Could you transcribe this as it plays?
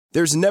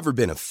There's never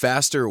been a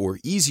faster or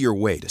easier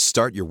way to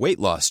start your weight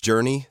loss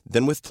journey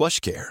than with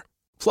PlushCare.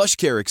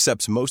 PlushCare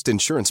accepts most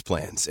insurance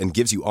plans and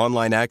gives you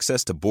online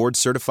access to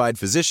board-certified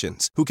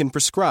physicians who can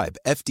prescribe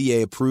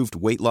FDA-approved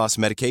weight loss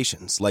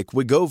medications like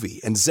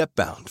Wegovy and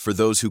Zepbound for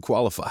those who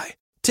qualify.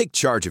 Take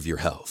charge of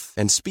your health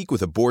and speak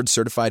with a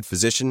board-certified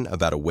physician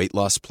about a weight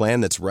loss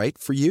plan that's right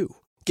for you.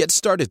 Get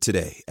started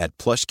today at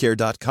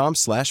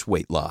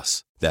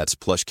plushcare.com/weightloss. That's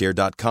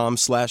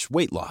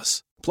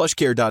plushcare.com/weightloss.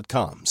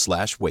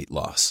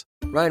 plushcare.com/weightloss.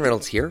 Ryan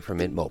Reynolds here from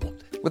Mint Mobile.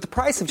 With the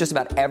price of just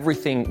about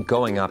everything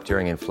going up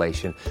during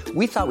inflation,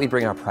 we thought we'd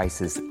bring our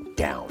prices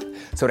down.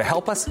 So to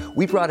help us,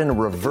 we brought in a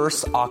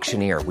reverse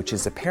auctioneer, which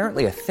is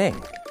apparently a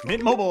thing.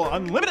 Mint Mobile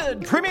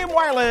Unlimited Premium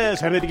Wireless.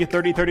 How to get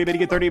 30, 30, how to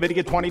get 30, how to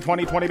get 20,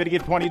 20, 20, how to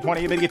get 20,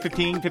 20, how to get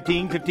 15,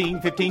 15,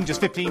 15, 15,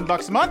 just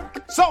 $15 a month?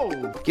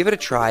 Sold! Give it a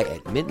try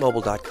at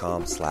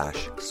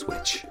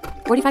mintmobile.com/switch.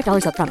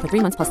 $45 up front for 3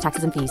 months plus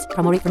taxes and fees.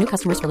 Promo rate for new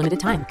customers for limited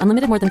time.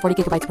 Unlimited more than 40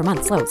 gigabytes per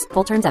month. Slows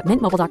full terms at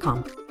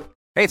mintmobile.com.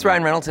 Hey, it's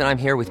Ryan Reynolds, and I'm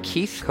here with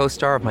Keith,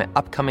 co-star of my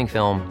upcoming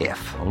film,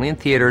 If, only in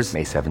theaters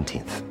May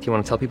 17th. Do you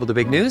want to tell people the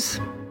big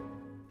news?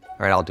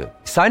 All right, I'll do it.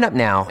 Sign up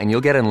now and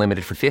you'll get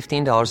unlimited for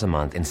 $15 a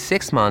month and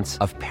 6 months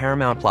of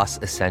Paramount Plus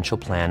Essential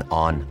Plan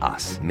on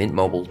us.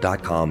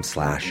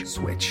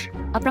 mintmobile.com/switch.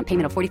 Upfront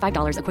payment of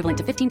 $45 equivalent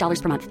to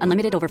 $15 per month.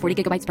 Unlimited over 40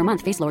 gigabytes per month.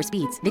 Face lower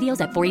speeds.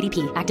 Videos at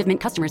 480p. Active Mint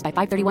customers by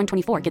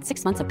 531.24 get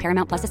 6 months of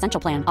Paramount Plus Essential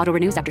Plan. Auto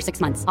renews after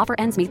 6 months. Offer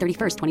ends May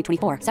 31st,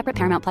 2024. Separate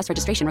Paramount Plus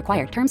registration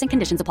required. Terms and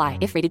conditions apply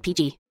if rated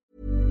PG.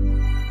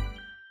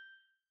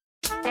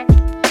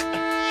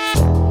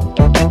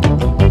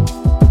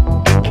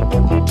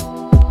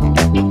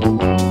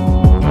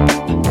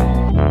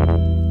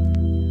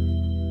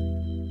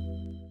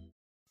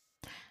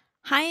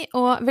 Hei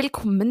og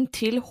velkommen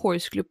til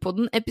Horse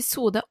Club-podden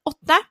episode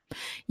 8.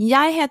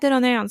 Jeg heter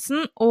Ronja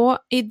Jansen,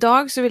 og I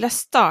dag så vil jeg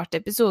starte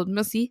episoden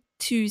med å si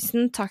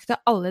tusen takk til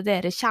alle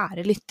dere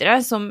kjære lyttere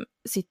som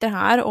sitter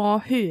her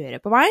og hører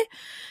på meg.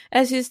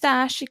 Jeg synes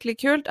det skikkelig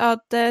kult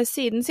at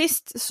siden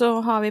sist så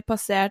har vi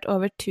passert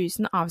over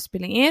 1000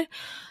 avspillinger,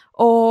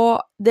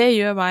 og det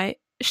gjør meg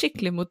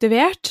skikkelig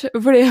motivert,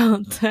 fordi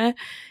at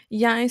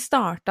jeg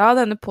startet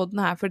denne podden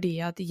her fordi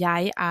at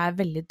jeg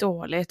veldig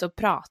dårlig til å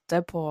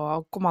prate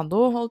på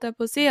kommando, holdt jeg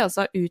på å si,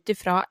 altså ut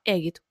ifra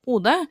eget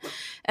hode,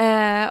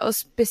 og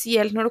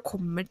spesielt når det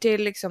kommer til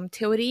liksom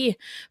teori,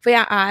 for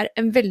jeg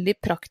en veldig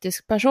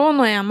praktisk person,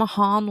 og jeg må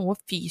ha noe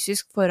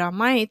fysisk foran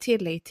meg, I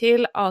tillegg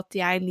til at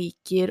jeg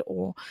liker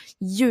å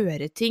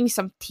gjøre ting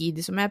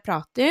samtidig som jeg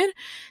prater.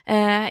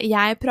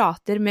 Jeg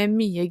prater med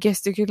mye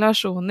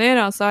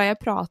gestikulasjoner, altså jeg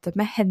prater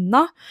med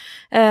hendene,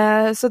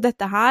 så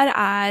dette her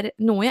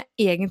noe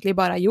jeg egentlig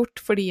bare har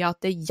gjort fordi at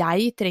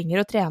jeg trenger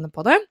å trene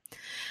på det.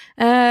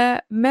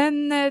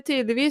 Men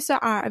tydeligvis så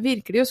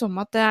virker det jo som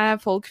at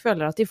folk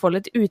føler at de får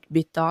litt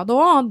utbytte av det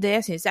også, og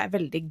det synes jeg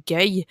veldig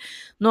gøy.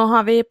 Nå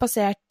har vi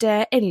passert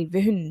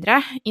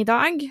 1100 I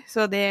dag,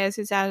 så det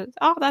synes jeg,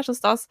 det så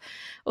stas.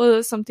 Og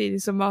samtidig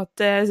som at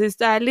jeg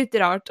synes det litt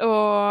rart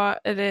og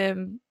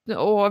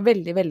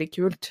veldig, veldig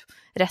kult.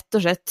 Rett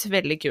og slett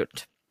veldig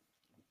kult.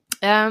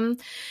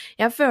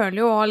 Jeg føler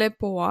jo også litt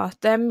på at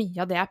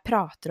mye av det jeg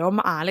prater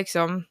om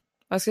liksom,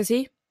 hva skal jeg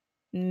si,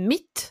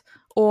 mitt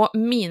og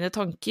mine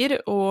tanker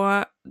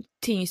og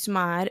ting som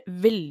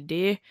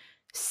veldig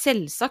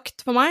selvsagt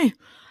for meg.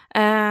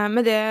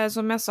 Men det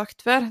som jeg har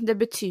sagt før, det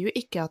betyr jo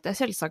ikke at det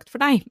selvsagt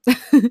for deg.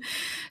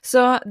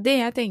 Så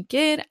det jeg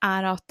tenker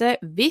at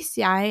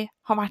hvis jeg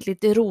har vært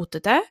litt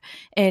rotete,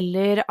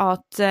 eller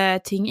at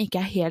ting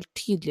ikke helt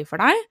tydelig for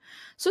deg,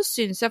 så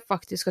synes jeg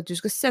faktisk at du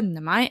skal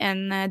sende meg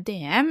en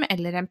DM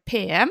eller en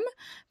PM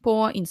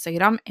på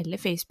Instagram eller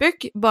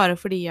Facebook, bare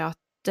fordi at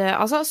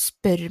altså,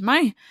 spør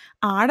meg.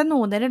 Det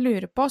noe dere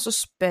lurer på, så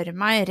spør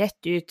meg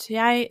rett ut.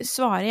 Jeg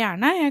svarer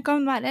gjerne. Jeg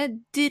kan være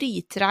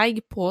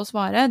drittreig på å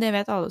svare. Det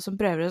vet alle som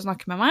prøver å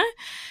snakke med meg.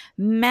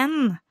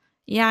 Men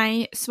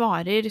jeg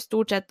svarer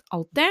stort sett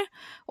alltid,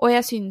 og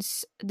jeg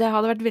synes det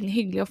hadde vært veldig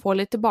hyggelig å få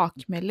litt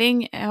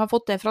tilbakemelding. Jeg har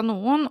fått det fra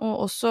noen,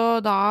 og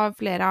også da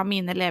flere av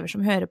mine elever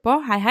som hører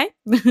på. Hei, hei.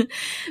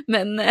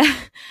 Men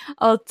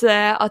at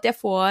jeg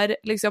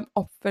får liksom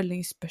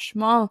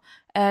oppfølgingsspørsmål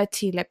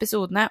til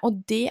episodene,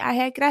 og det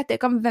helt greit. Det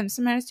kan hvem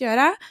som helst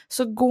gjøre.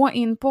 Så gå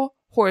inn på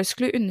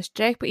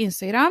Horseclub_ på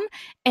Instagram,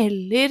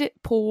 eller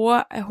på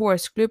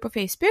Horseclub på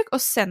Facebook, og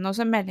send oss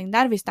en melding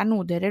der hvis det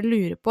noe dere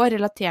lurer på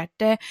relatert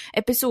til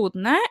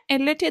episodene,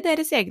 eller til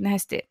deres egne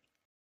hester.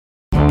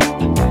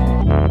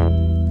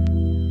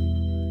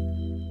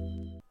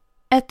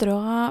 Etter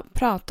å ha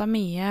pratet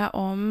mye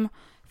om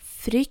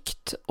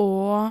frykt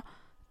og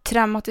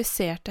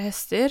traumatiserte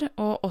hester,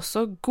 og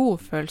også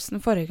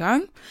godfølelsen forrige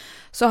gang,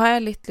 så har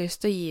jeg litt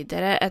lyst til å gi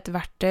dere et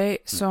verktøy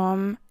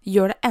som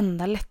gjør det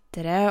enda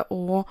lettere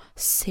å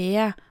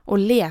se og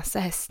lese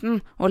hesten,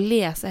 og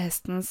lese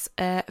hestens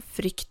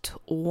frykt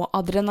og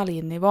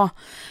adrenalinnivå.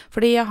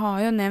 Fordi jeg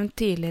har jo nevnt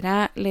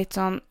tidligere litt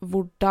sånn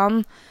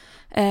hvordan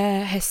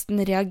hesten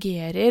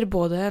reagerer,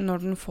 både når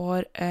den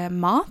får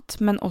mat,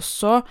 men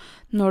også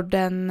når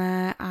den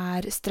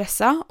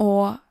stresset,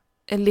 og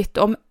litt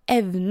om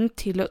evnen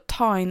til å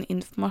ta inn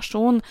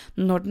informasjon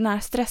når den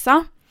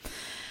stresset.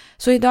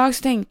 Så i dag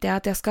så tenkte jeg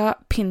at jeg skal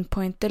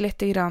pinpointe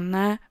litt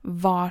grann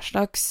hva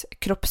slags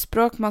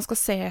kroppsspråk man skal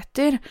se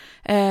etter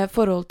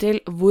forhold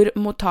til hvor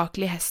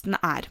mottakelig hesten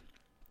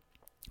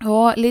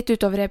Og litt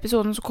utover i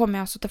episoden så kommer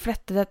jeg også til å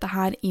flette dette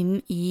her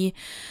inn i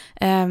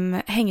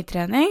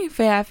hengetrening,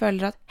 for jeg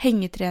føler at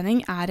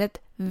hengetrening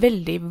et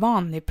veldig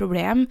vanlig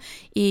problem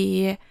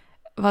i,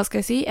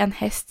 en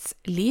hests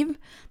liv.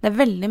 Det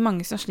veldig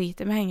mange som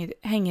sliter med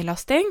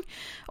hengelasting,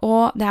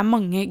 og det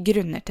mange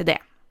grunner til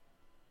det.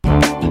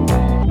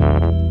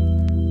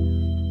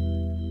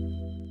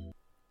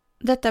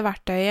 Dette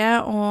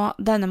verktøyet og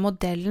denne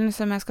modellen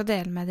som jeg skal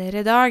dele med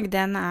dere i dag,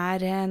 den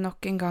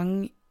nok en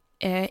gang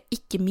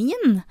ikke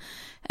min.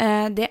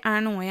 Det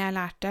noe jeg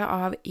lærte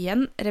av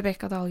igjen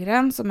Rebecca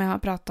Dahlgren, som jeg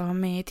har pratet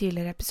om i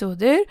tidligere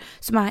episoder,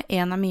 som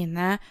en av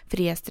mine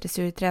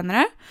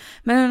frihetsdressurtrenere.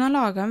 Men hun har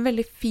laget en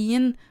veldig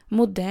fin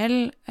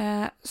modell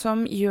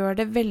som gjør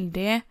det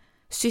veldig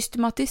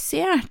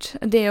systematisert,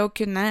 det å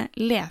kunne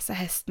lese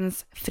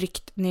hestens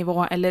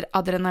fryktnivå eller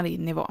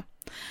adrenalinnivå.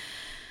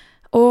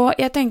 Og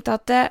jeg tenkte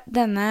at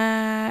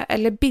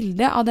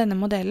bildet av denne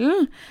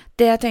modellen,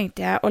 det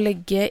tenkte jeg å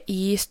legge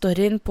i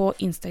storyen på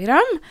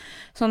Instagram,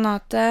 sånn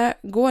at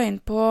gå inn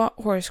på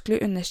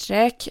Horseclue_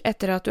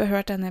 etter at du har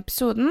hørt denne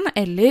episoden,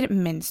 eller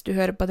mens du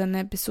hører på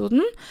denne episoden,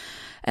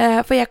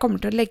 for jeg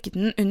kommer til å legge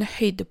den under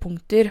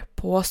høydepunkter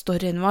på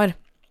storyen vår.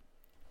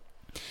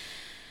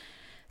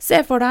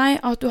 Se for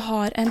deg at du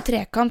har en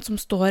trekant som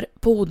står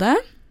på hodet,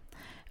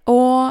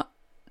 og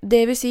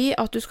det vil si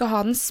at du skal ha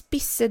den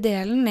spisse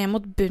delen ned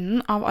mot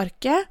bunnen av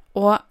arket,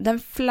 og den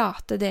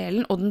flate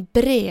delen og den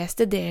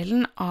bredeste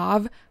delen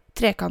av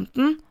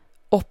trekanten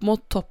opp mot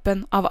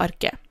toppen av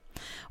arket.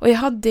 Og jeg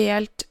har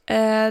delt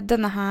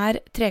denne her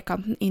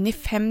trekanten inn i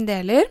 5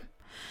 deler.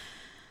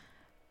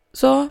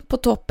 Så på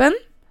toppen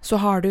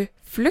så har du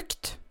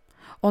flukt,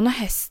 og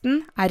når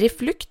hesten i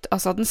flukt,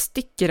 altså at den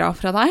stikker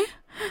av fra deg,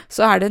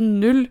 så det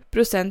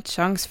 0%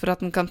 sjans for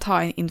at den kan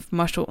ta inn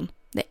informasjon.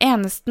 Det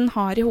eneste den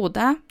har i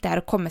hodet, det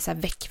å komme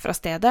seg vekk fra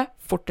stedet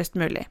fortest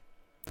mulig.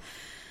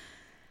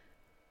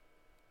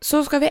 Så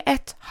skal vi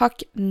et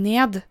hakk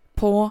ned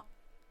på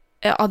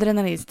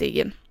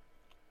adrenalinstigen.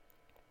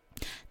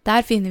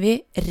 Der finner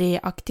vi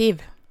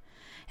reaktiv.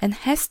 En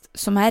hest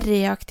som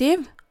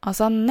reaktiv,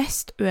 altså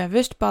nest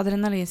øverst på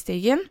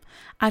adrenalinstigen,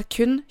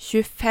 kun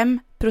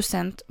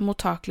 25%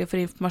 mottakelig for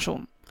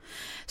informasjon.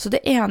 Så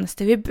det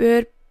eneste vi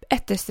bør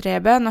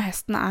etterstrebe når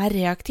hesten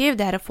reaktiv,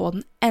 det å få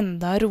den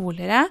enda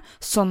roligere,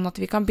 sånn at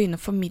vi kan begynne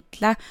å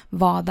formidle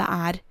hva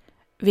det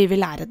vi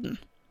vil lære den.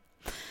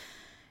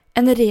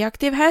 En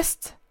reaktiv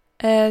hest,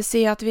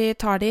 si at vi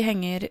tar det i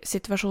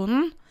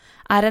hengersituasjonen,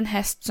 en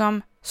hest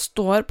som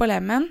står på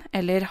lemmen,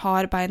 eller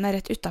har beina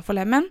rett utenfor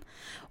lemmen,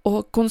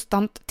 og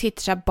konstant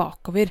titter seg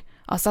bakover.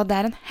 Altså, det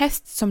en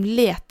hest som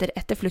leter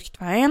etter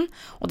fluktveien,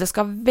 og det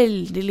skal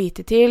veldig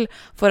lite til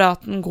for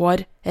at den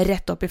går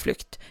rett opp i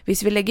flukt.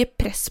 Hvis vi legger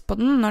press på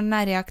den når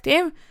den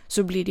reaktiv,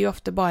 så blir de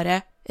ofte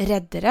bare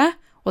reddere,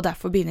 og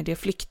derfor begynner de å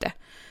flykte.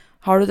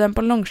 Har du den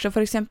på longsje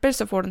for eksempel,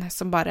 så får du en hest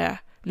som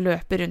bare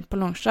løper rundt på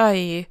longsja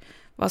i,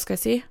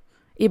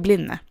 i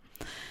blinde.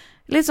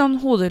 Litt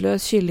sånn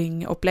hodeløs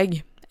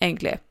kyllingopplegg,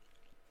 egentlig.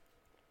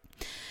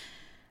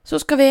 Så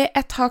skal vi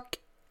et hakk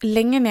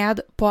lenger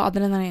ned på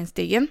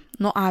adrenalinstigen.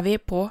 Nå vi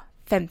på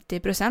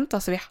 50%,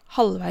 altså vi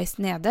halvveis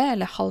nede,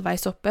 eller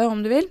halvveis oppe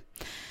om du vil.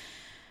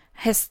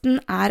 Hesten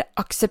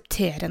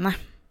aksepterende.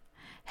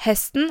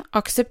 Hesten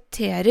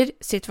aksepterer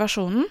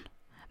situasjonen,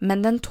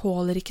 men den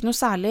tåler ikke noe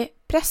særlig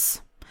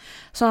press.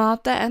 Sånn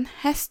at en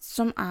hest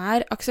som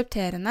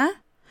aksepterende,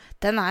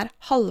 den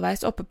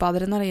halvveis oppe på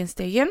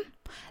adrenalinstigen.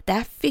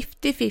 Det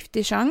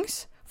 50-50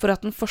 sjans for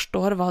at den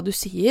forstår hva du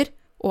sier,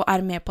 og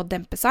med på å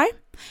dempe seg,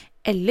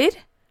 eller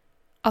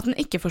at den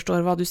ikke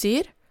forstår hva du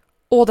sier,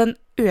 og den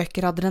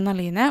øker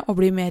adrenalinet og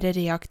blir mer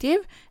reaktiv,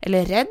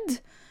 eller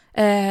redd,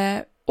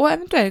 og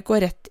eventuelt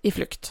går rett i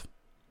flukt.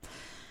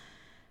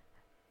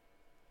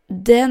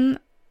 Den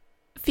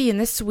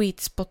fine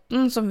sweet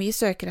spoten som vi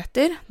søker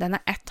etter, den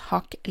et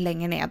hakk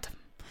lenger ned.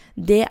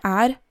 Det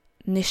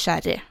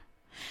nysgjerrig.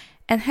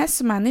 En hest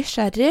som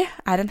nysgjerrig,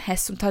 en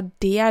hest som tar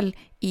del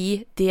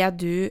i det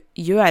du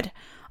gjør.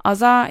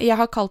 Altså, jeg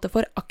har kalt det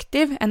for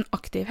aktiv, en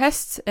aktiv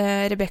hest.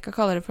 Rebecca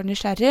kaller det for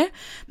nysgjerrig,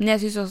 men jeg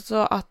synes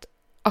også at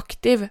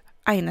aktiv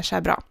egner seg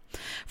bra.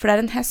 For det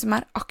en hest som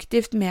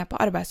aktivt med på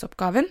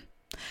arbeidsoppgaven.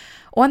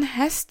 Og en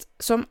hest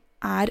som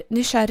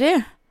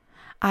nysgjerrig,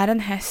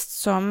 en hest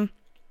som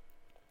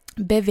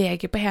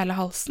beveger på hele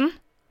halsen,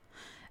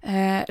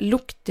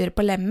 lukter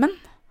på lemmen,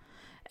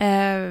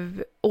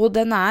 og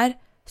den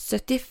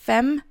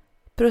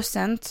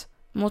 75%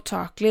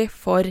 mottakelig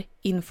for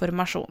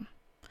informasjon.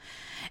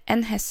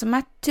 En hest som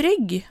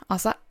trygg,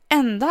 altså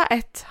enda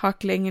et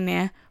hakk lenger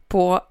ned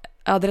på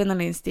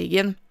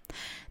adrenalinstigen,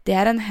 det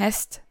en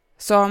hest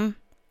som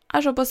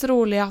såpass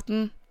rolig at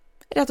den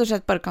rett og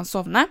slett bare kan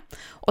sovne,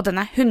 og den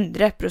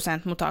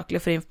 100%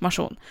 mottakelig for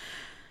informasjon.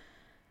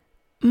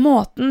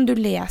 Måten du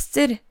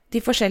leser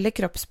de forskjellige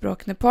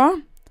kroppsspråkene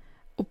på,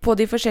 Og på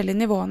de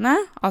forskjellige nivåene,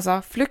 altså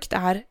flukt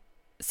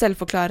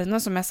selvforklarende,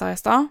 som jeg sa i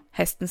sted,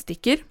 hesten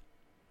stikker.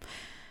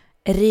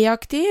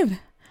 Reaktiv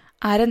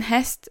en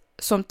hest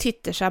som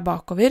titter seg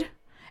bakover,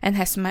 en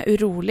hest som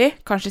urolig,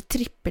 kanskje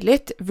tripper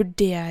litt,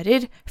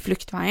 vurderer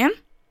fluktveien.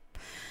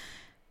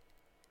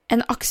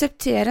 En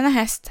aksepterende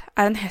hest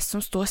en hest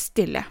som står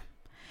stille.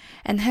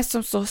 En hest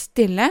som står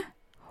stille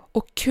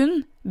og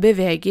kun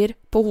beveger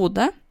på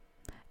hodet.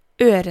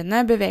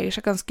 Ørene beveger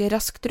seg ganske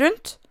raskt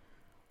rundt,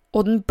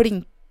 og den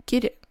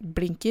blunker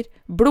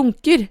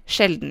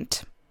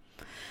sjeldent.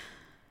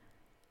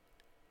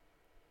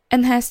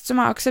 En hest som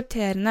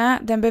aksepterende,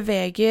 den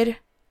beveger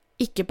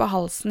ikke på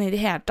halsen i det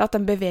hele tatt,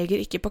 den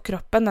beveger ikke på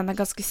kroppen, den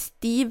ganske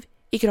stiv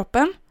i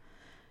kroppen.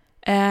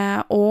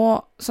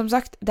 Og som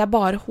sagt, det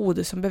bare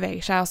hodet som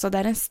beveger seg, altså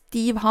det en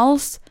stiv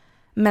hals,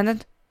 men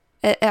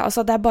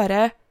altså det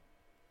bare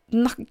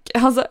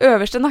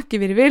øverste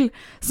nakkevirvel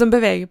som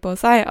beveger på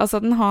seg, altså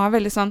den har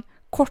veldig sånn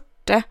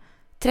korte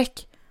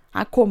trekk.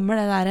 Her kommer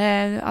det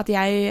der at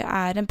jeg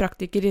en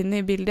praktiker inn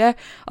i bildet,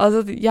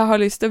 altså jeg har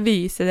lyst til å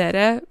vise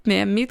dere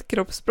med mitt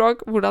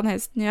kroppsspråk hvordan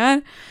hesten gjør,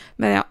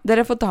 men ja,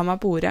 dere får ta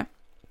meg på ordet.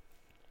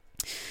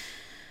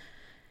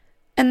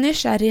 En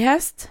nysgjerrig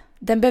hest,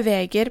 den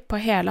beveger på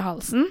hele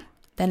halsen,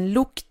 den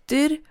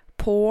lukter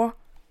på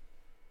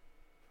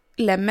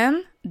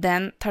lemmen,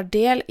 den tar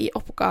del i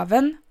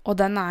oppgaven, og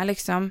den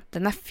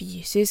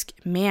fysisk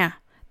med.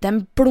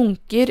 Den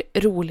blunker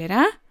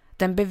roligere,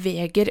 den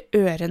beveger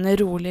ørene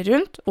rolig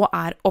rundt og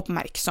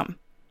oppmerksom.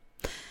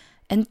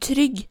 En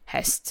trygg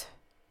hest,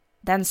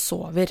 den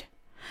sover.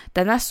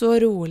 Den så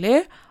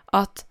rolig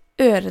at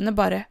ørene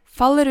bare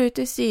faller ut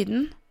i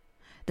siden.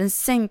 Den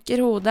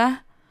senker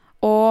hodet,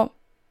 og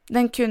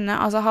den kunne,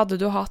 altså hadde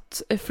du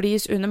hatt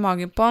flis under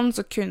magen på den,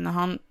 så kunne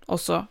han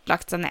også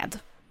lagt seg ned.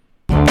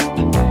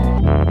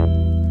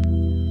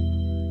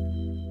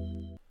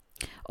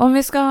 Om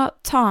vi skal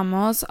ta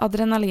med oss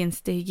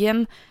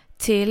adrenalinstigen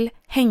til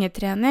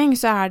hengetrening,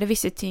 så det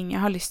visse ting jeg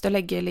har lyst til å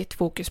legge litt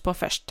fokus på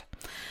først.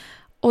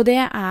 Og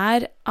det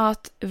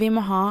at vi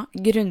må ha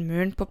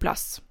grunnmuren på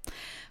plass.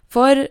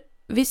 For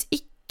hvis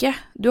ikke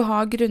du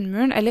har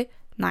grunnmuren,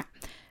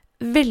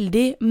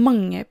 veldig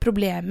mange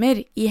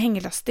problemer i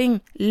hengelasting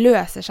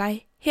løser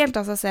seg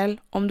helt av seg selv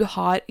om du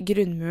har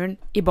grunnmuren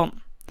i bånd.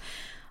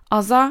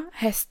 Altså,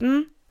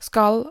 hesten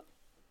skal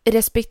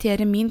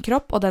respektere min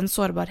kropp og den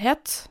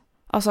sårbarhet.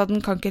 Altså,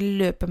 den kan ikke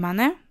løpe meg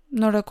ned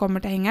når det kommer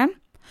til hengeren.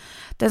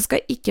 Den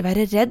skal ikke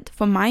være redd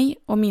for meg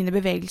og mine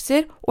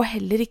bevegelser, og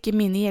heller ikke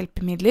mine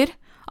hjelpemidler.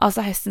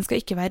 Altså, hesten skal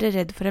ikke være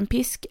redd for en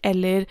pisk,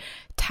 eller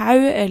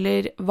tau,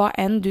 eller hva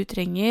enn du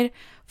trenger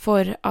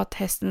for at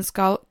hesten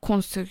skal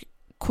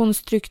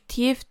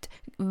konstruktivt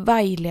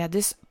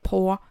veiledes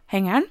på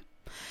hengeren.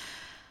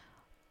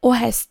 Og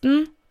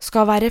hesten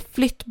skal være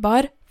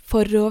flyttbar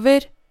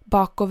forover,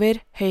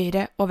 bakover,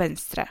 høyre og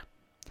venstre.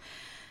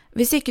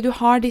 Hvis ikke du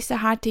har disse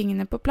her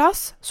tingene på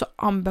plass, så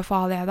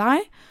anbefaler jeg deg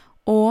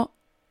å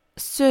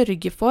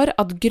sørge for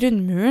at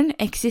grunnmuren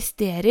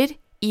eksisterer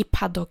i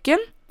paddocken,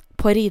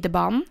 på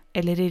ridebanen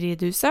eller i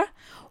ridehuset,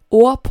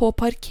 og på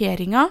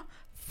parkeringa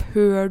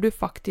før du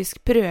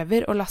faktisk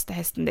prøver å laste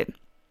hesten din.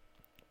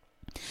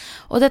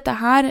 Og dette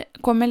her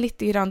kommer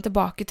litt grann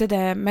tilbake til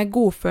det med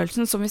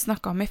godfølelsen som vi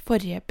snakket om i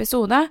forrige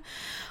episode,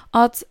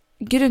 at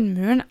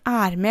grunnmuren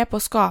med på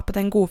å skape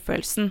den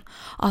godfølelsen.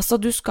 Altså,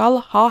 du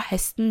skal ha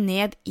hesten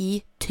ned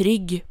i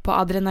trygg på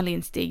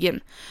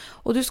adrenalinstigen.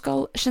 Og du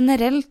skal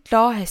generelt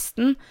la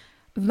hesten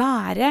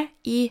være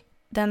i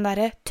den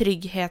der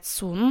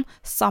trygghetszonen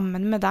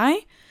sammen med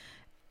deg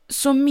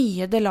så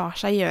mye det lar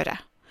seg gjøre.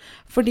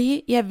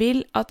 Fordi jeg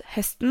vil at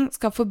hesten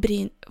skal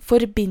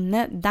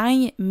forbinde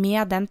deg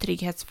med den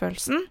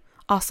trygghetsfølelsen,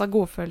 altså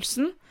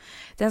godfølelsen.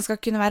 Den skal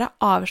kunne være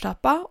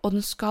avslappet, og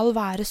den skal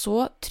være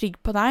så trygg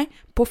på deg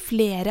på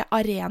flere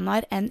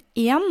arenaer enn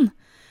én.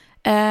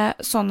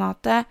 Sånn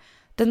at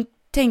den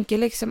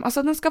tenker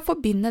altså den skal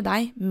forbinde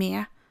deg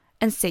med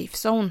en safe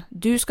zone.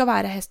 Du skal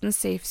være hestens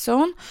safe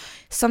zone,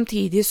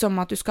 samtidig som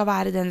at du skal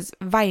være dens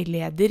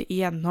veileder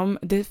gjennom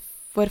det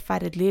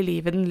forferdelige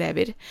livet den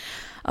lever.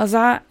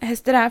 Altså,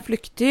 hester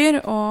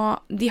fluktdyr,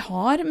 og de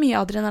har mye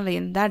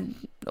adrenalin,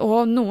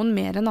 og noen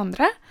mer enn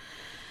andre.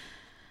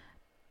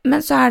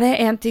 Men så det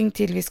en ting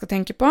til vi skal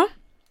tenke på.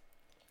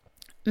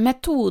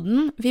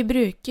 Metoden vi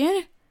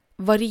bruker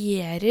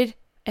varierer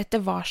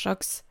etter hva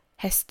slags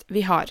hest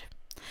vi har.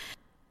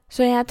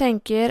 Så jeg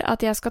tenker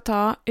at jeg skal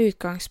ta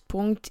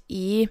utgangspunkt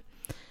i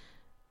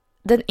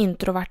den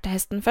introverte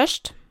hesten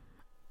først.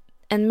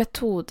 En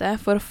metode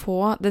for å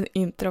få den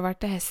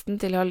introverte hesten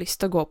til å ha lyst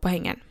til å gå på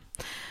hengeren.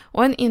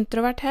 Og en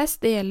introvert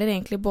hest, det gjelder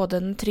egentlig både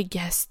den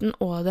trygge hesten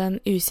og den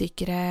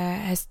usikre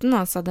hesten,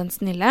 altså den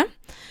snille.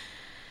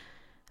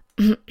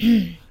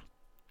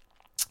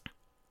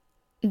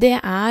 Det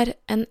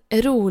en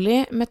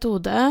rolig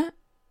metode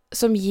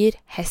som gir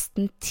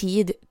hesten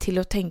tid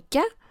til å tenke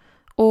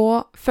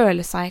og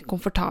føle seg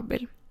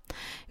komfortabel.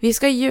 Vi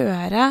skal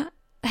gjøre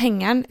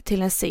hengeren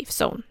til en safe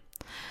zone.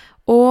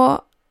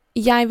 Og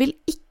jeg vil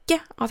ikke ikke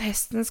at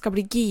hesten skal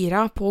bli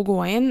gira på å gå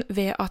inn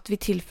ved at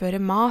vi tilfører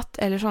mat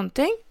eller sånne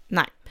ting.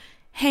 Nei,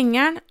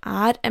 hengeren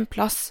en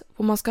plass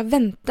hvor man skal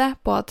vente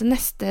på at det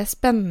neste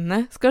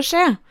spennende skal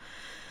skje.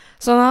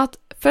 Sånn at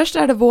først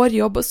det vår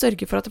jobb å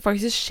sørge for at det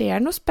faktisk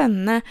skjer noe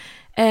spennende,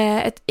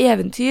 et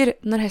eventyr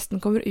når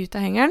hesten kommer ut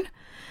av hengeren.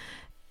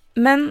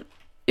 Men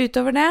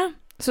utover det,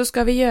 så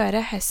skal vi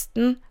gjøre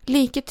hesten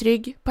like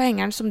trygg på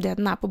hengeren som det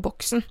den på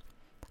boksen.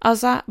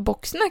 Altså,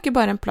 boksen ikke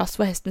bare en plass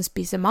hvor hesten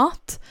spiser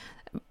mat.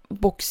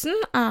 Boksen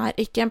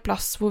ikke en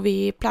plass hvor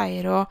vi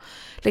pleier å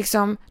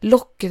liksom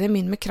lokke dem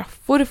inn med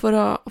kraftfôr for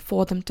å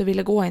få dem til å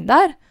ville gå inn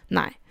der.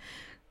 Nei.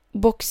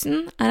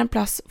 Boksen en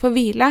plass for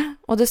hvile,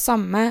 og det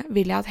samme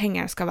vil jeg at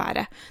hengeren skal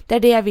være.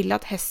 Det det jeg vil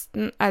at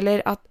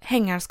at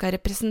hengeren skal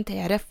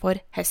representere for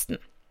hesten.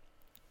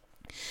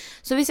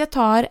 Så hvis jeg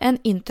tar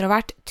en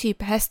introvert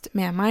type hest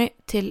med meg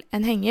til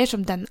en henger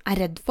som den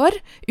redd for,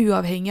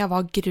 uavhengig av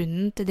hva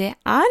grunnen til det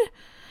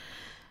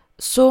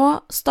så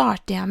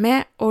starter jeg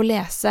med å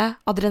lese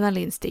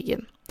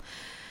adrenalinstigen.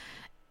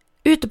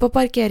 Ute på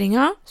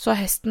parkeringen så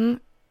hesten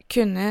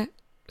kunne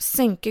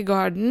senke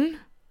garden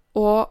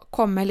og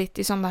komme litt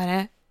i sånn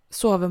der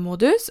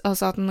sovemodus,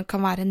 altså at den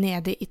kan være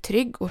nede i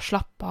trygg og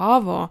slappe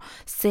av og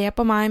se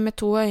på meg med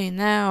 2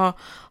 øyne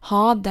og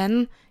ha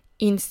den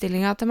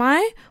innstillingen til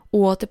meg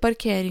og til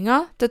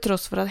parkeringen til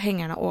tross for at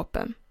hengeren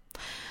åpen.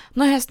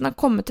 Når hesten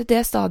kommet til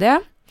det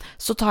stadiet,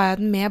 så tar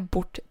jeg den med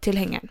bort til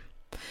hengeren.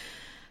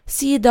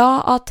 Si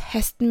da at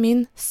hesten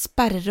min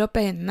sperrer opp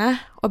øynene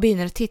og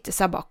begynner å titte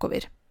seg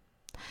bakover.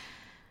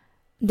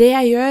 Det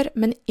jeg gjør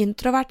med en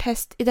introvert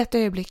hest i dette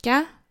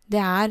øyeblikket,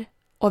 det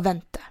å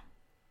vente.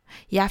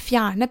 Jeg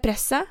fjerner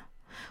presset,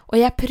 og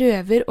jeg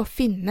prøver å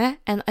finne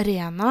en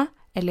arena,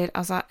 eller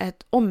altså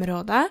et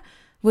område,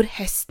 hvor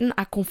hesten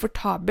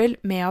komfortabel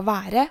med å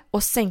være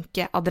og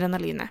senke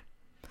adrenalinet.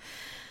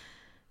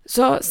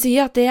 Så si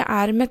at det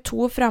med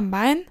 2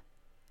 frambein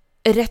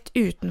rett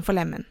utenfor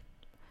lemmen.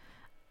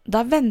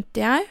 Da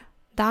venter jeg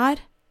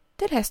der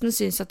til hesten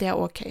synes at det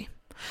ok.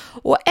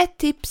 Og et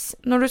tips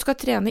når du skal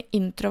trene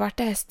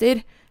introverte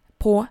hester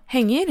på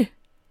henger,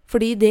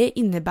 fordi det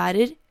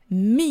innebærer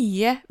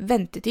mye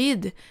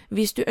ventetid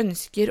hvis du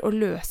ønsker å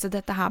løse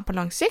dette her på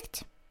lang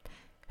sikt.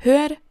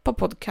 Hør på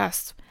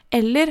podcast,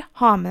 eller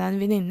ha med deg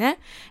en venninne,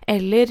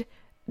 eller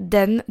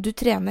den du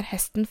trener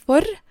hesten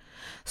for,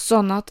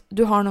 sånn at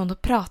du har noen å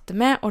prate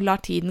med og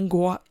lar tiden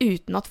gå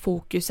uten at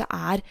fokuset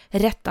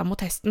rettet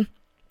mot hesten.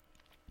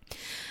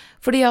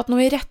 Fordi at når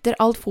vi retter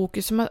alt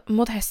fokuset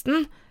mot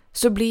hesten,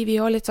 så blir vi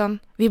jo litt sånn,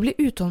 vi blir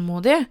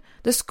utålmodige.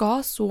 Det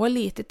skal så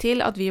lite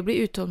til at vi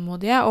blir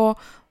utålmodige og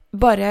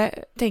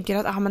bare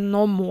tenker at men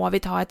nå må vi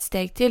ta et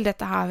steg til,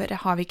 dette her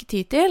har vi ikke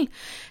tid til.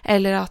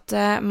 Eller at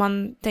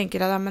man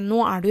tenker at men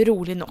nå du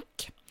rolig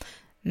nok.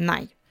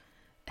 Nei.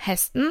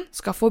 Hesten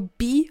skal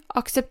forbli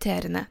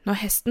aksepterende.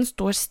 Når hesten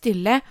står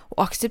stille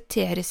og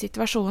aksepterer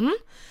situasjonen,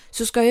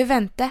 så skal vi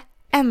vente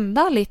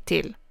enda litt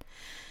til.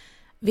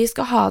 Vi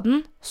skal ha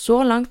den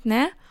så langt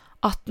ned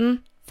at den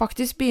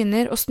faktisk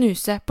begynner å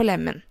snuse på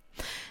lemmen.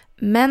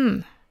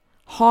 Men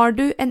har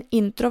du en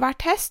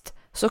introvert hest,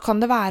 så kan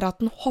det være at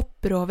den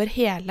hopper over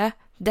hele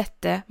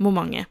dette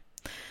momentet.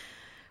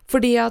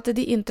 Fordi at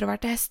de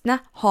introverte hestene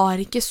har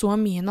ikke så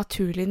mye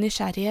naturlig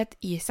nysgjerrighet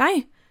i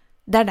seg.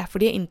 Det derfor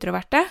de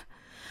introverte.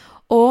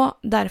 Og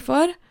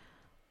derfor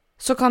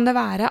så kan det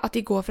være at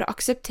de går fra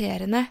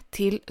aksepterende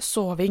til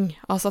soving,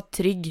 altså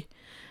trygg.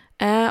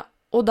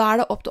 Og da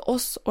det opp til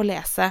oss å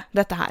lese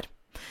dette her.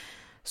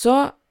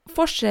 Så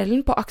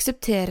forskjellen på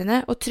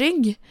aksepterende og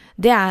trygg,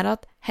 det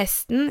at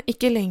hesten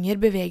ikke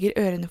lenger beveger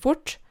ørene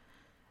fort.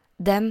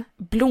 Den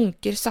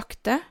blunker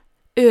sakte,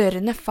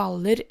 ørene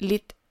faller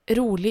litt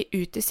rolig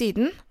ut til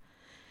siden.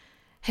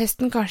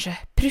 Hesten kanskje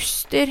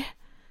pruster,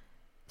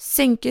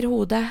 senker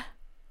hodet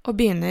og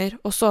begynner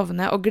å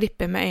sovne og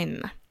glippe med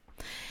øynene.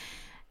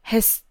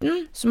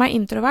 Hesten som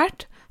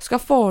introvert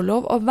skal få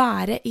lov å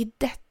være i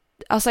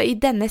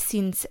denne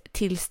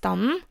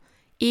sinnstilstanden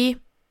i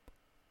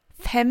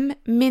 5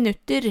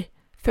 minutter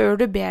før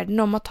du ber den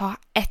om å ta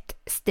ett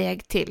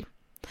steg til.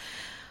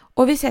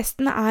 Og hvis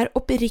hesten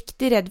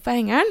oppriktig redd for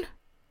hengeren,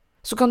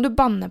 så kan du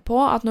banne på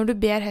at når du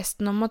ber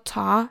hesten om å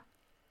ta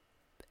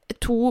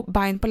 2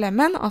 bein på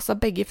lemmen, altså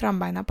begge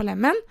frambeina på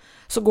lemmen,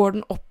 så går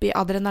den opp i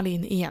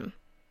adrenalin igjen.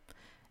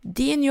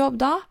 Din jobb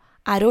da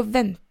å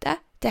vente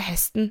til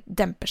hesten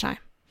demper seg.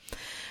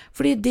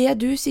 Fordi det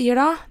du sier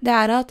da, det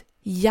at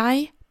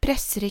jeg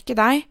presser ikke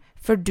deg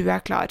før du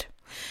klar.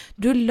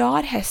 Du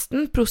lar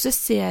hesten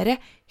prosessere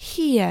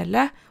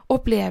hele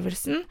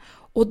opplevelsen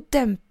og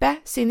dempe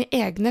sine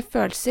egne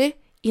følelser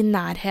i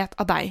nærhet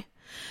av deg.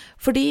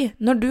 Fordi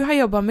når du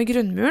har jobbet med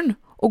grunnmuren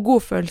og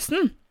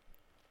godfølelsen,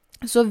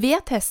 så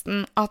vet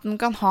hesten at den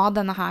kan ha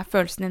denne her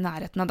følelsen i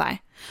nærheten av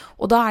deg.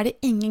 Og da det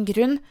ingen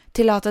grunn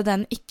til at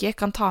den ikke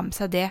kan ta med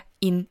seg det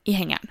inn i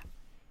hengeren.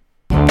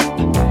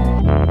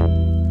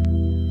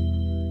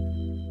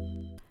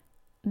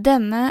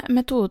 Denne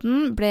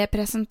metoden ble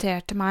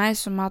presentert til meg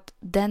som at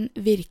den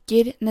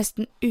virker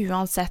nesten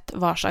uansett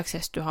hva slags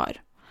hest du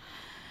har.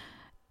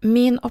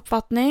 Min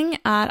oppfatning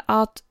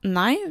at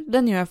nei,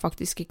 den gjør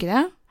faktisk ikke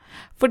det.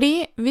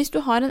 Fordi hvis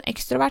du har en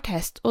ekstrovert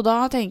hest, og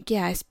da tenker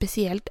jeg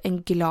spesielt en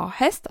glad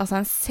hest,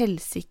 altså en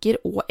selvsikker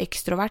og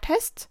ekstrovert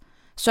hest,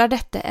 så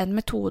dette en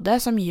metode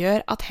som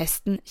gjør at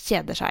hesten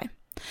kjeder seg.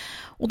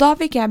 Og da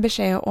fikk jeg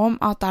beskjed om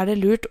at det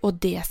lurt å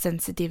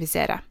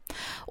desensitivisere.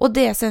 Og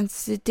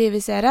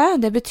desensitivisere,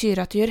 det betyr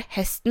at du gjør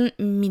hesten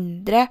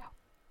mindre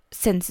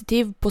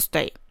sensitiv på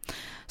støy.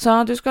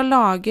 Så du skal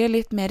lage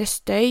litt mer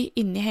støy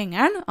inni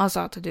hengeren,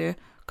 altså at du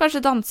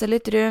kanskje danser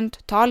litt rundt,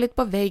 tar litt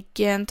på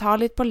veggen,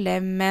 tar litt på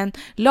lemmen,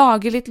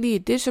 lager litt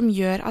lyder som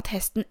gjør at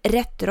hesten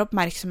retter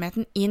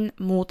oppmerksomheten inn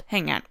mot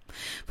hengeren.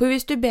 For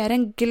hvis du ber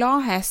en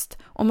glad hest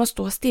om å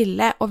stå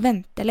stille og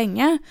vente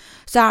lenge,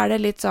 så det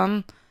litt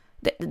sånn,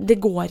 det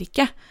går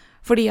ikke,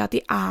 fordi at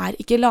de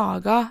ikke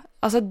laget,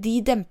 altså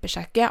de demper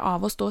seg ikke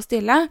av å stå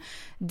stille,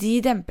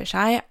 de demper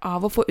seg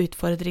av å få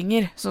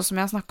utfordringer, sånn som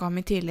jeg har snakket om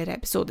i tidligere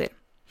episoder.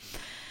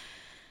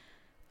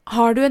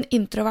 Har du en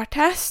introvert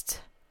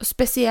hest,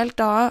 spesielt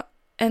da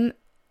en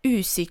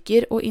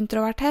usikker og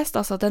introvert hest,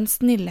 altså den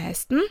snille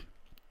hesten,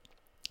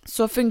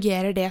 så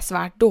fungerer det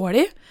svært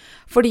dårlig,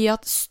 fordi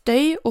at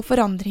støy og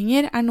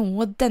forandringer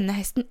noe denne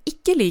hesten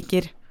ikke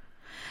liker.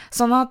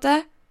 Sånn at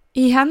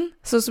igjen,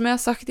 sånn som jeg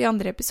har sagt i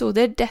andre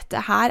episoder,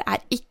 dette her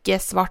ikke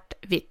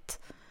svart-hvitt.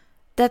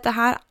 Dette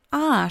her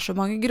så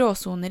mange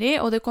gråsoner i,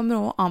 og det kommer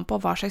også an på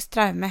hva slags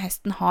traume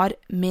hesten har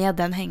med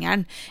den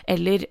hengeren,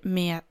 eller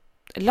med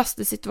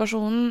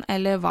lastesituasjonen,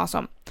 eller hva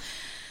som.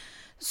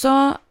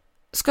 Så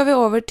skal vi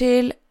over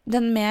til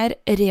den mer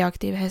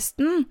reaktive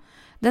hesten.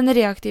 Den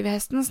reaktive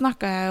hesten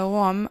snakket jeg jo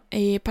om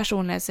i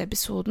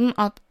personlighetsepisoden,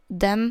 at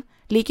den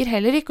liker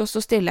heller ikke å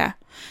stå stille.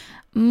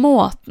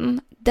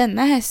 Måten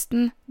denne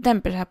hesten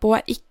demper seg på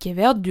ikke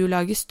ved at du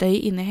lager støy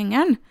inne i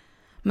hengeren,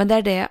 men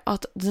det det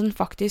at den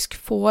faktisk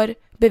får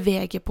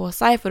bevege på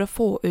seg for å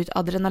få ut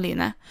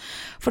adrenalinet.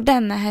 For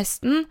denne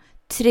hesten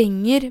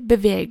trenger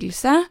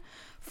bevegelse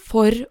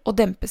for å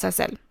dempe seg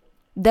selv.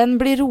 Den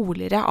blir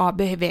roligere av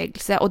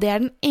bevegelse, og det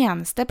den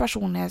eneste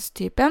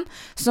personlighetstypen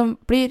som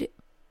blir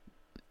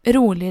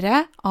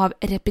roligere av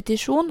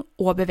repetisjon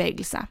og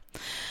bevegelse.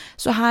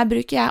 Så her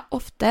bruker jeg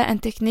ofte en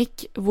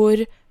teknikk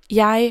hvor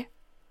jeg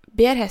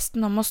ber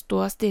hesten om å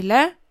stå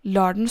stille,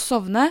 lar den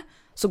sovne,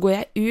 så går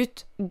jeg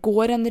ut,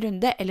 går en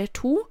runde eller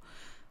 2,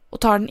 og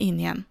tar den inn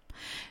igjen.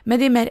 Med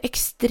de mer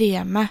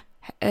ekstremt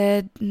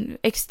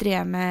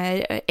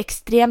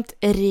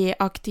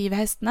reaktive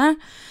hestene,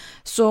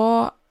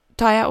 så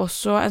tar jeg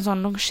også en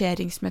sånn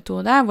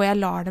longeringsmetode, hvor jeg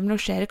lar dem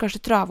longere,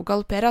 kanskje trave og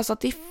galoppere, altså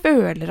at de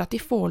føler at de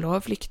får lov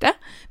å flykte,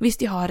 hvis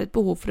de har et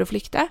behov for å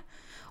flykte.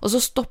 Og så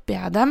stopper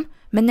jeg dem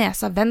med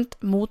nesa vendt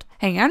mot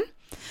hengeren,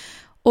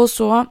 og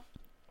så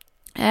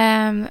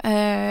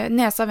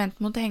nesa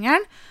vendt mot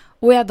hengeren,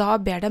 og jeg da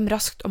ber dem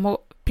raskt om å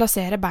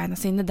plassere beina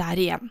sine der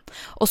igjen.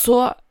 Og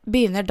så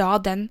begynner da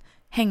den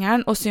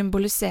hengeren å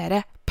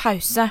symbolisere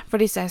pause for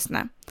disse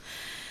hestene.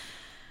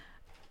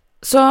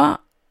 Så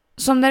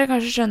som dere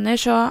kanskje skjønner,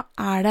 så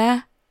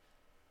det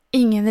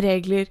ingen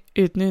regler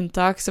uten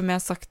unntak, som jeg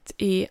har sagt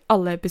i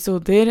alle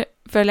episoder,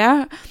 føler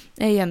jeg.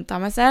 Jeg gjentar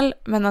meg selv,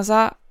 men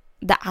altså,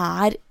 det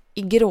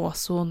i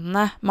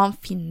gråsonene man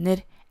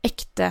finner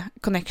ekte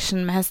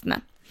connection med hestene.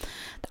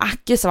 Det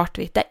ikke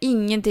svart-hvitt, det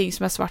ingenting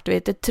som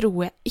svart-hvitt, det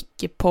tror jeg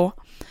ikke på.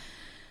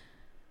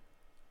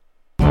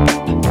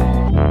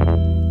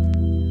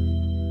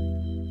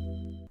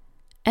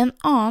 En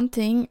annen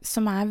ting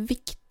som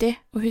viktig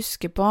å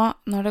huske på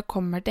når det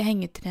kommer til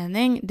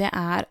hengetrening, det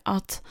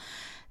at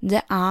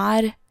det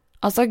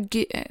altså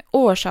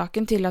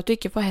årsaken til at du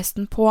ikke får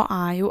hesten på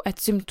jo et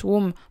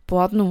symptom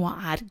på at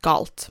noe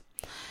galt.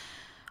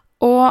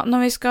 Og når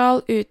vi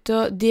skal ut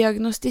og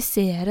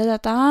diagnostisere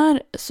dette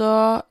her,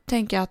 så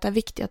tenker jeg at det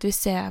viktig at vi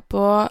ser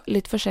på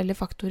litt forskjellige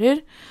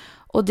faktorer,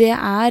 og det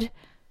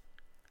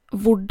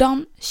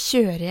hvordan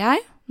kjører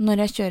jeg når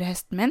jeg kjører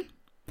hesten min?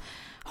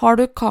 Har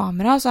du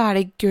kamera, så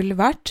det gull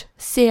verdt.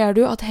 Ser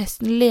du at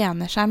hesten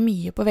lener seg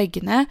mye på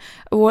veggene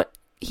og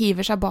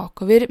hiver seg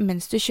bakover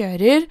mens du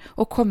kjører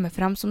og kommer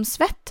fram som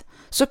svett,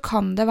 så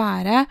kan det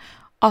være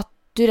at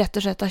du rett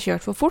og slett har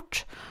kjørt for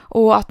fort,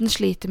 og at den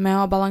sliter med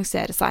å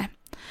balansere seg.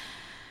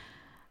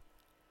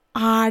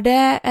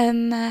 Det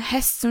en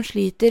hest som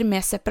sliter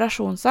med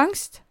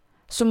separasjonsangst,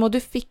 så må du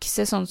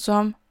fikse sånn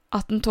som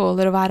at den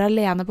tåler å være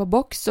alene på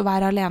boks og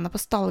være alene på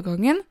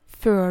stallgangen,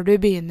 før du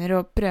begynner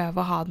å prøve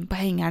å ha den på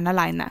hengeren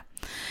alene.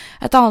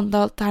 Et annet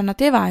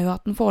alternativ jo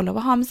at den får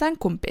lov å ha med seg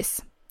en kompis.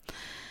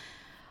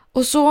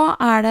 Og så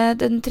det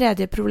den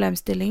tredje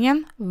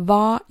problemstillingen,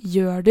 hva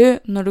gjør du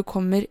når du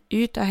kommer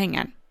ut av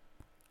hengeren?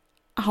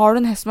 Har du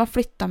en hest som har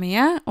flyttet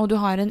mye, og du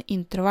har en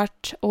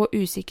introvert og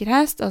usikker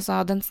hest,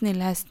 altså den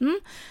snille hesten,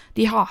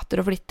 de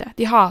hater å flytte,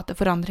 de hater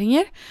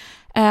forandringer,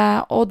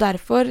 og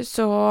derfor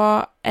så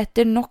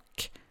etter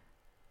nok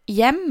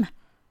hjem,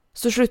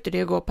 så slutter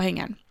de å gå på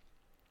hengeren.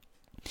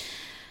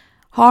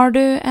 Har du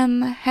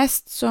en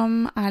hest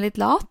som litt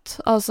lat,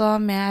 altså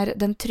mer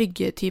den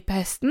trygge type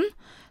hesten,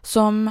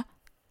 som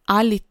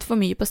litt for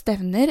mye på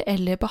stevner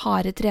eller på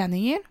harde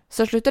treninger,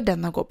 så slutter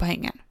den å gå på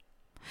hengeren.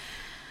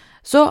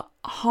 Så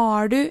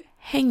har du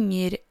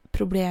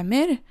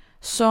hengerproblemer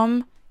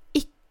som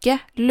ikke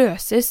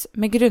løses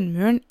med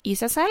grunnmuren i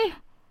seg selv,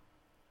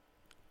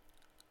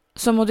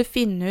 så må du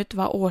finne ut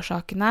hva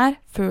årsaken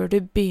før du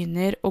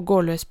begynner å gå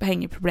løs på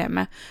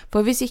hengerproblemet.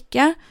 For hvis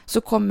ikke,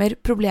 så kommer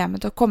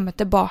problemet til å komme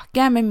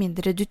tilbake, med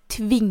mindre du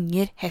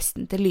tvinger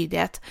hesten til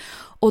lydighet.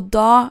 Og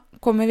da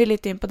kommer vi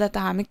litt inn på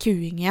dette her med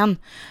kuing igjen.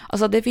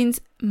 Altså, det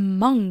finnes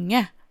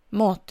mange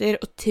måter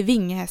å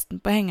tvinge hesten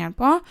på hengeren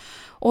på,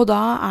 og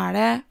da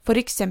det for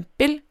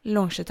eksempel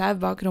longetau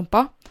bak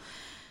rumpa.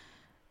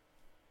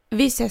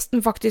 Hvis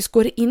hesten faktisk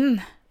går inn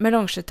med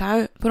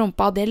longetau på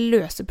rumpa, og det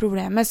løser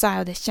problemet, så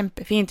jo det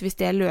kjempefint hvis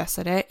det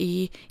løser det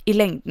i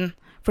lengden.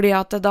 Fordi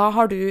at da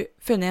har du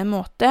funnet en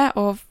måte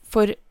å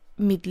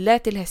formidle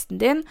til hesten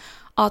din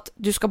at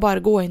du skal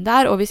bare gå inn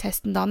der, og hvis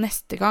hesten da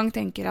neste gang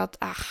tenker at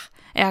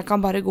jeg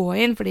kan bare gå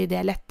inn fordi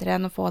det lettere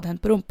enn å få den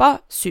på rumpa,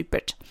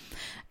 supert.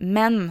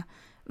 Men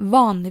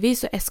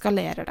vanligvis så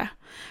eskalerer det.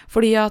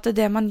 Fordi at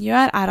det man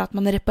gjør at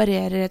man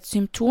reparerer et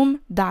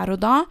symptom der og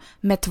da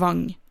med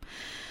tvang.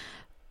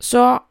 Så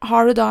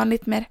har du da en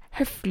litt mer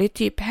høflig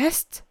type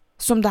hest,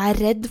 som da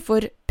redd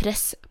for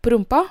press på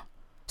rumpa,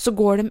 så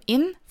går de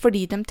inn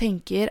fordi de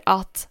tenker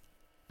at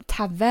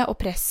tauet og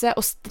presset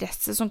og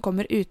stresset som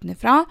kommer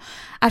utenfra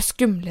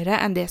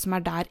skumlere enn det som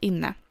der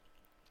inne.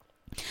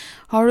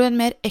 Har du en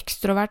mer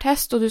ekstrovert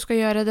hest, og du skal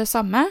gjøre det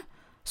samme,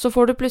 så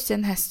får du plutselig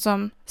en hest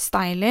som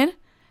steiler,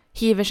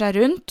 hiver seg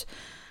rundt,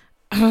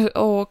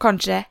 og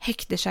kanskje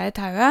hekter seg i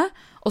tauet,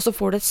 og så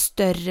får du et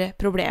større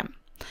problem.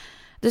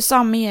 Det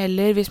samme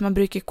gjelder hvis man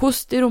bruker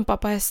kost i rumpa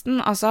på hesten,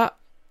 altså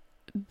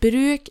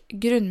bruk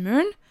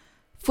grunnmuren,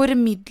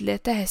 formidle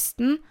til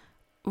hesten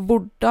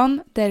hvordan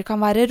dere kan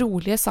være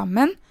rolige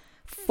sammen,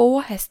 få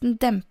hesten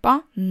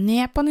dempa,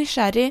 ned på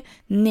nysgjerrig,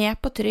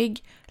 ned på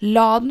trygg,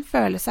 la den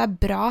føle seg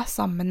bra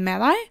sammen med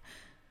deg,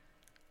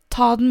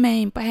 ta den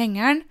med inn på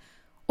hengeren,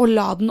 og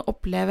la den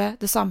oppleve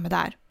det samme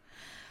der.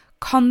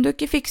 Kan du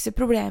ikke fikse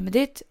problemet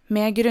ditt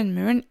med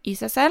grunnmuren i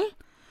seg selv,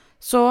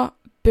 så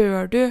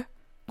bør du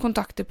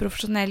kontakte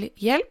profesjonell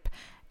hjelp,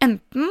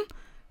 enten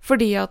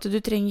fordi at du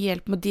trenger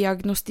hjelp med å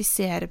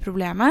diagnostisere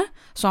problemet,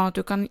 sånn at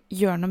du kan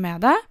gjøre noe med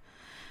det,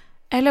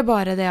 eller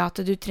bare det at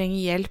du trenger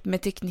hjelp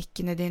med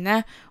teknikkene dine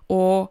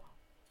og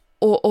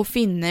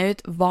finne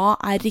ut hva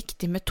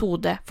riktig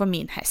metode for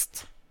min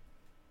hest.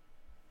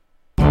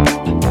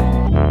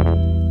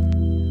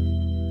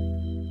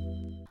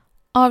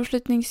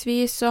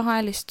 Avslutningsvis så har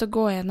jeg lyst til å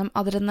gå gjennom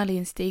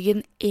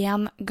adrenalinstigen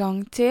en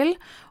gang til,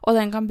 og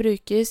den kan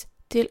brukes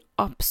til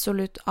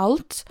absolutt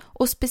alt,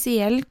 og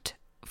spesielt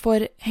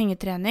for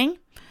hengetrening,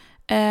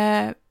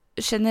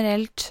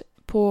 generelt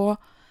på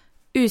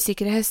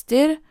usikre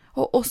hester,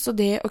 og også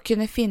det å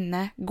kunne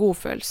finne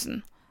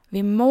godfølelsen.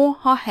 Vi må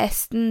ha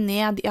hesten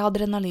ned i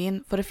adrenalin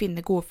for å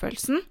finne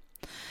godfølelsen.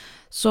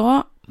 Så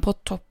på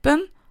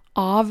toppen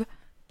av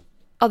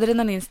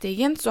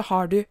adrenalinstigen så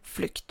har du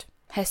flukt.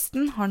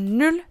 Hesten har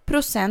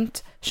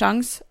 0%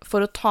 sjans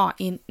for å ta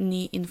inn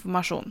ny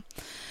informasjon.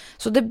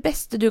 Så det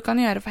beste du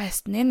kan gjøre for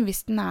hesten din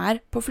hvis den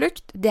på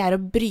flukt, det å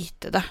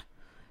bryte det.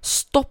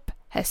 Stopp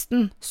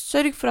hesten.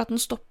 Sørg for at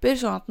den stopper,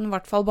 sånn at den I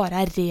hvert fall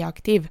bare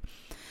reaktiv.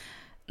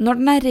 Når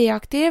den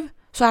reaktiv,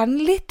 så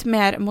den litt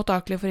mer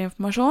mottakelig for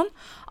informasjon,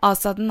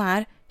 altså den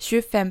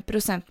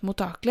 25%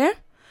 mottakelig.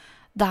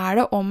 Da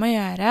det om å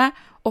gjøre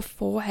å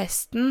få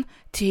hesten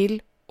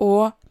til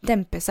å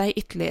dempe seg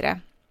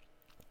ytterligere.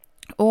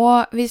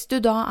 Og hvis du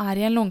da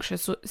I en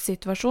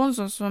longesituasjon,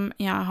 sånn som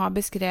jeg har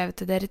beskrevet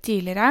til dere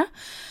tidligere,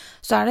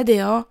 så det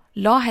å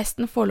la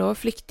hesten få lov å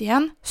flykte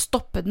igjen,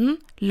 stoppe den,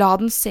 la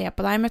den se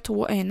på deg med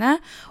 2 øyne,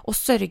 og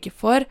sørge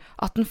for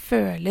at den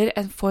føler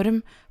en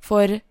form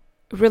for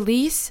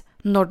release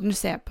når den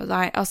ser på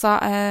deg. Altså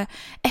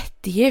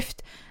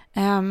ettergift,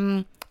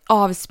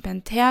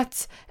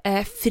 avspenthet,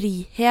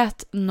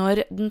 frihet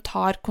når den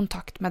tar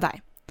kontakt med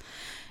deg.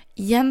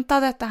 Gjenta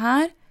dette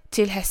her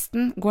til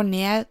hesten går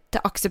ned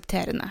til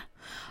aksepterende.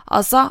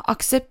 Altså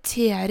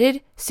aksepterer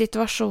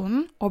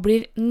situasjonen og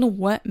blir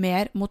noe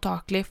mer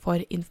mottakelig for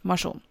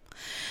informasjon.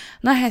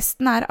 Når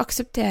hesten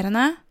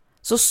aksepterende,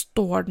 så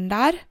står den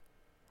der,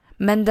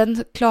 men den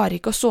klarer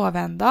ikke å sove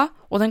enda,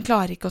 og den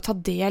klarer ikke å ta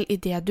del I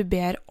det du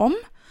ber om.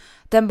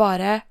 Den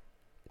bare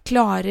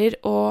klarer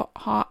å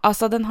ha,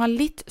 altså den har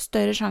litt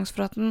større sjanse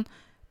for at den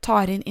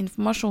tar inn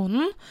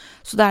informasjonen,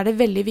 så da det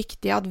veldig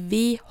viktig at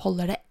vi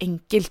holder det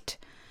enkelt.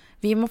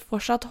 Vi må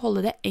fortsatt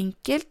holde det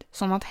enkelt,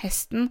 sånn at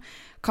hesten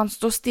kan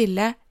stå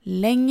stille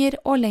lenger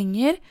og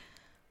lenger,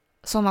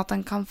 sånn at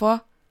den kan få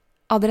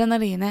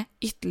adrenalinet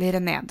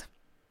ytterligere ned.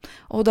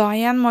 Og da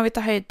igjen må vi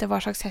ta høyde til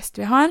hva slags hest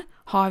vi har.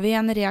 Har vi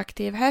en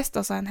reaktiv hest,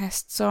 altså en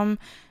hest som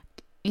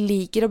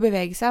liker å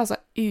bevege seg, altså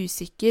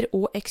usikker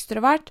og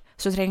ekstrovert,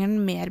 så trenger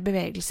den mer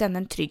bevegelse enn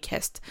en trygg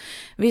hest.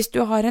 Hvis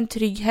du har en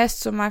trygg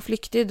hest som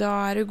flyktig,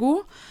 da du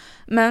god,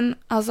 men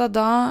altså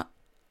da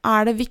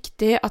det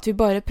viktig at vi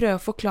bare prøver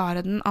å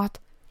forklare den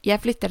at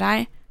jeg flytter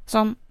deg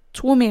som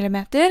 2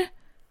 millimeter,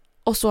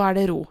 og så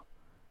det ro.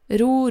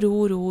 Ro,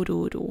 ro, ro, ro,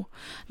 ro.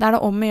 Da det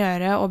om å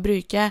gjøre å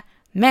bruke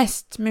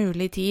mest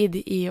mulig tid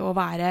i å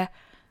være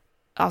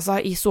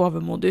i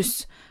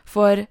sovemodus,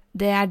 for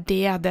det er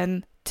det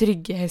den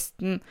trygge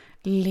hesten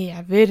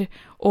lever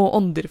og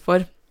ånder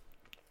for.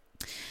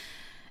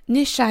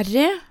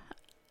 Nysgjerrig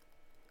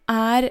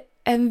er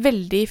en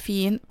veldig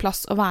fin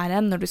plass å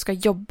være når du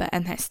skal jobbe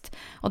en hest,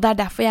 og det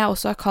er derfor jeg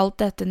også har kalt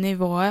dette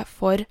nivået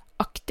for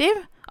aktiv.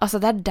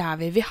 Det er der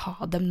vi vil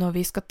ha dem når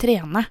vi skal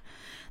trene.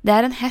 Det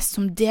er en hest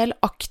som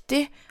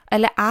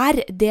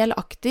er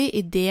delaktig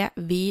i det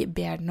vi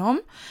ber den om,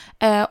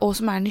 og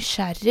som er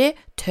nysgjerrig,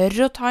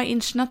 tør å ta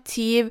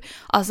initiativ,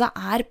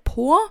 er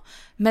på,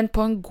 men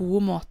på en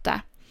god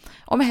måte.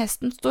 Om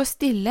hesten står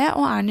stille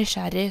og er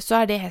nysgjerrig,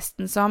 så er det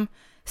hesten som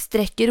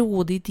strekker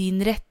hodet i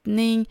din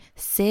retning,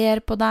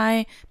 ser på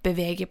deg,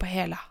 beveger på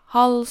hele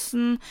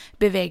halsen,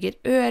 beveger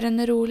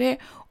ørene rolig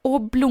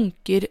og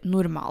blunker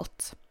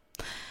normalt.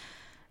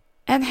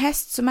 En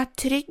hest som er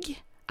trygg,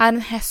 er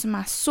en hest som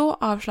er så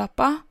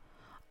avslappet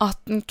at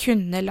den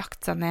kunne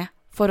lagt seg ned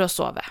for å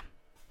sove.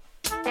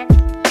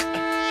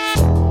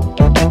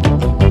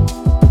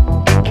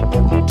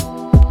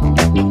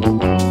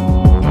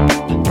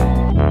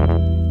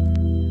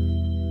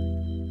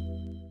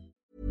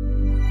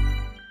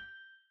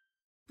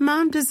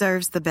 Mom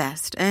deserves the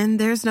best, and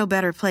there's no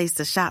better place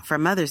to shop for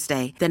Mother's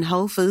Day than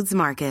Whole Foods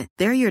Market.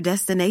 They're your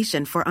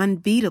destination for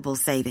unbeatable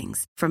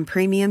savings, from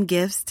premium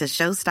gifts to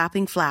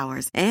show-stopping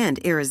flowers and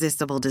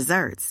irresistible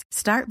desserts.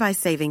 Start by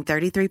saving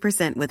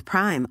 33% with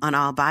Prime on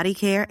all body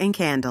care and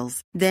candles.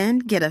 Then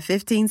get a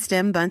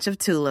 15-stem bunch of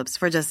tulips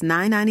for just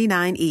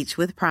 $9.99 each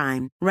with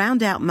Prime.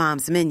 Round out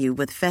Mom's menu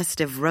with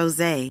festive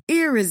rosé,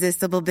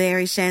 irresistible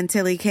berry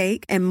chantilly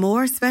cake, and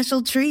more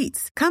special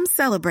treats. Come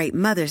celebrate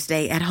Mother's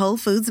Day at Whole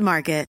Foods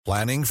Market.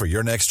 Planning for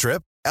your next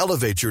trip?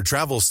 Elevate your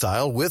travel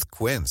style with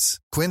Quince.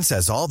 Quince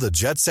has all the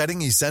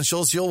jet-setting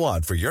essentials you'll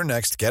want for your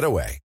next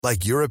getaway,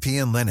 like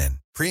European linen,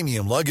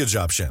 premium luggage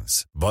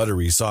options,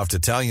 buttery soft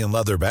Italian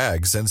leather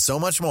bags, and so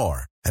much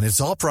more. And it's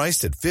all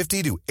priced at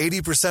 50 to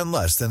 80%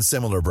 less than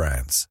similar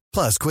brands.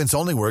 Plus, Quince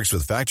only works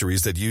with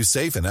factories that use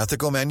safe and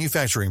ethical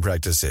manufacturing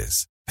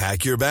practices.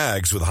 Pack your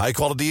bags with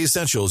high-quality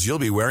essentials you'll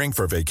be wearing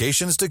for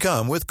vacations to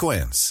come with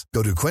Quince.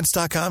 Go to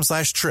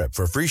quince.com/trip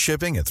for free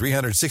shipping and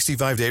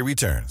 365-day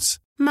returns.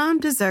 Mom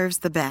deserves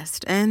the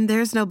best, and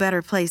there's no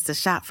better place to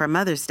shop for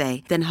Mother's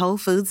Day than Whole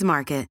Foods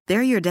Market.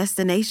 They're your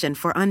destination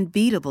for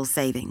unbeatable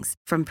savings,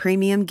 from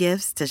premium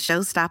gifts to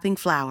show-stopping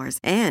flowers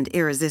and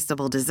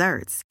irresistible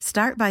desserts.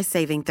 Start by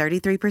saving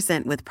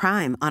 33% with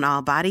Prime on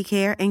all body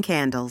care and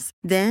candles.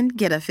 Then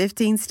get a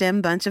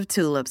 15-stem bunch of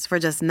tulips for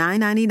just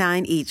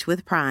 $9.99 each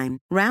with Prime.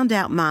 Round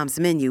out Mom's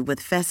menu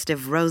with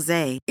festive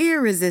rosé,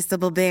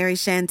 irresistible berry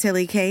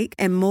chantilly cake,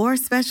 and more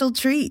special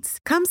treats.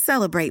 Come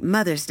celebrate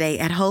Mother's Day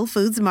at Whole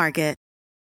Foods Market.